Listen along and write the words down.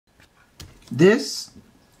These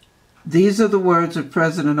are the words of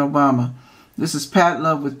President Obama. This is Pat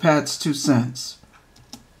Love with Pat's 2 cents.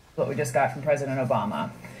 What we just got from President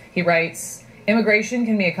Obama. He writes, immigration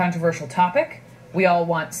can be a controversial topic. We all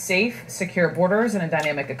want safe, secure borders and a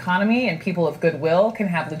dynamic economy, and people of goodwill can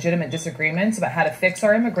have legitimate disagreements about how to fix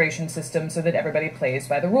our immigration system so that everybody plays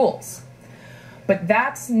by the rules. But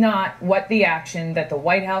that's not what the action that the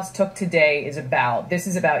White House took today is about. This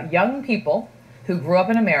is about young people who grew up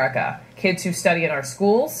in America, kids who study in our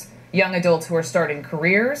schools, young adults who are starting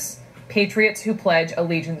careers, patriots who pledge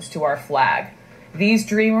allegiance to our flag. These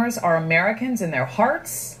dreamers are Americans in their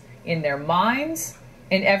hearts, in their minds,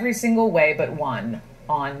 in every single way but one,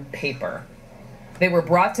 on paper. They were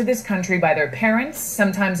brought to this country by their parents,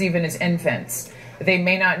 sometimes even as infants. They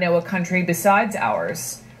may not know a country besides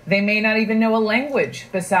ours. They may not even know a language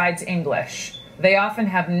besides English. They often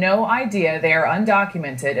have no idea they are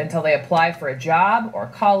undocumented until they apply for a job or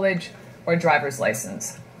college or driver's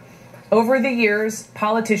license. Over the years,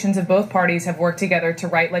 politicians of both parties have worked together to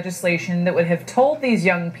write legislation that would have told these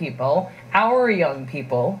young people, our young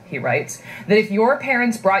people, he writes, that if your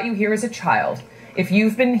parents brought you here as a child, if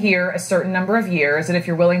you've been here a certain number of years, and if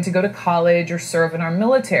you're willing to go to college or serve in our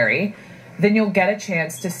military, then you'll get a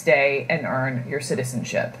chance to stay and earn your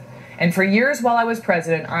citizenship. And for years while I was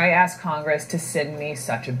president, I asked Congress to send me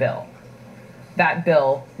such a bill. That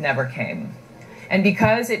bill never came. And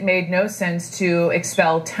because it made no sense to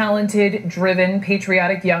expel talented, driven,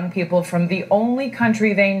 patriotic young people from the only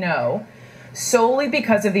country they know, solely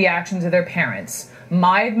because of the actions of their parents,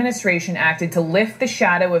 my administration acted to lift the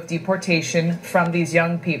shadow of deportation from these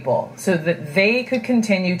young people so that they could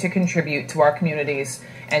continue to contribute to our communities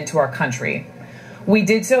and to our country. We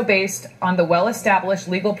did so based on the well-established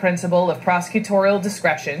legal principle of prosecutorial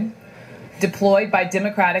discretion, deployed by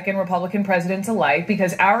Democratic and Republican presidents alike,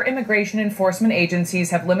 because our immigration enforcement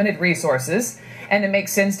agencies have limited resources, and it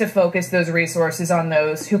makes sense to focus those resources on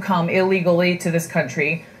those who come illegally to this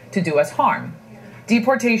country to do us harm.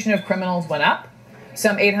 Deportation of criminals went up.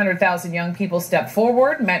 Some 800,000 young people stepped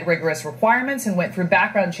forward, met rigorous requirements, and went through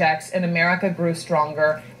background checks, and America grew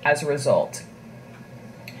stronger as a result.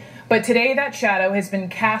 But today that shadow has been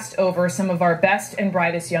cast over some of our best and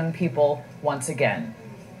brightest young people once again.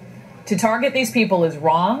 To target these people is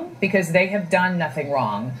wrong because they have done nothing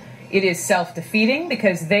wrong. It is self-defeating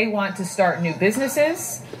because they want to start new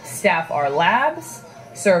businesses, staff our labs,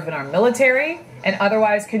 serve in our military, and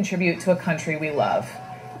otherwise contribute to a country we love.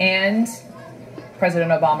 And,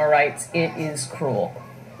 President Obama writes, it is cruel.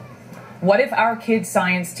 What if our kid's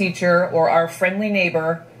science teacher or our friendly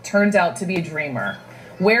neighbor turns out to be a dreamer?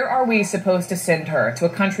 Where are we supposed to send her? To a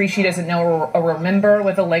country she doesn't know or remember,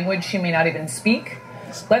 with a language she may not even speak?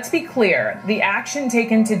 Let's be clear, the action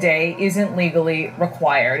taken today isn't legally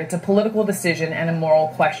required. It's a political decision and a moral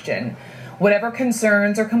question. Whatever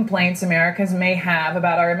concerns or complaints Americans may have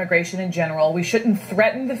about our immigration in general, we shouldn't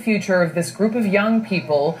threaten the future of this group of young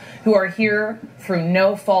people who are here through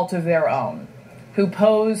no fault of their own, who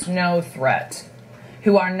pose no threat,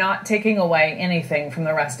 who are not taking away anything from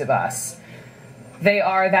the rest of us. They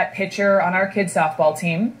are that pitcher on our kids' softball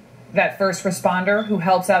team, that first responder who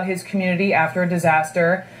helps out his community after a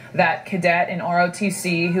disaster, that cadet in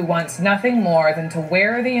ROTC who wants nothing more than to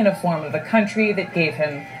wear the uniform of the country that gave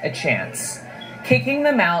him a chance. Kicking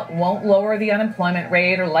them out won't lower the unemployment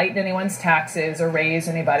rate or lighten anyone's taxes or raise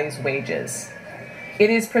anybody's wages.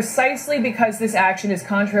 It is precisely because this action is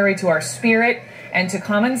contrary to our spirit and to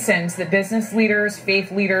common sense that business leaders,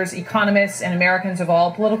 faith leaders, economists, and Americans of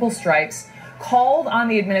all political stripes called on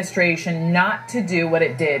the administration not to do what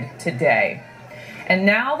it did today. And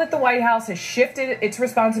now that the White House has shifted its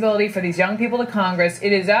responsibility for these young people to Congress,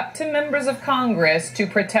 it is up to members of Congress to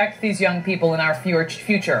protect these young people in our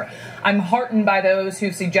future. I'm heartened by those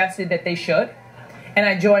who suggested that they should, and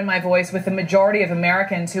I join my voice with the majority of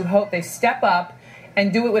Americans who hope they step up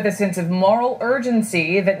and do it with a sense of moral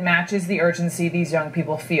urgency that matches the urgency these young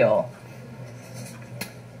people feel.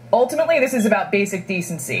 Ultimately, this is about basic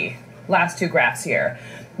decency. Last two graphs here.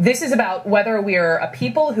 This is about whether we are a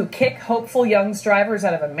people who kick hopeful young drivers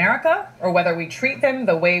out of America or whether we treat them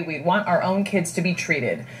the way we want our own kids to be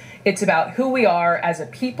treated. It's about who we are as a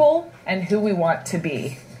people and who we want to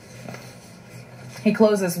be. He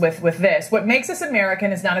closes with this. What makes us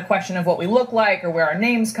American is not a question of what we look like or where our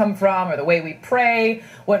names come from or the way we pray.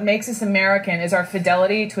 What makes us American is our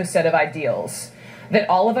fidelity to a set of ideals. That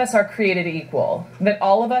all of us are created equal, that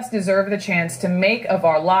all of us deserve the chance to make of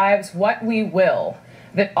our lives what we will,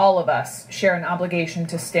 that all of us share an obligation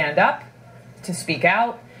to stand up, to speak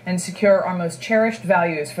out, and secure our most cherished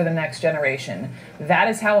values for the next generation. That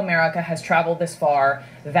is how America has traveled this far.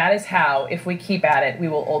 That is how, if we keep at it, we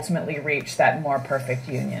will ultimately reach that more perfect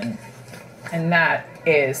union. And that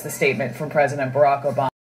is the statement from President Barack Obama.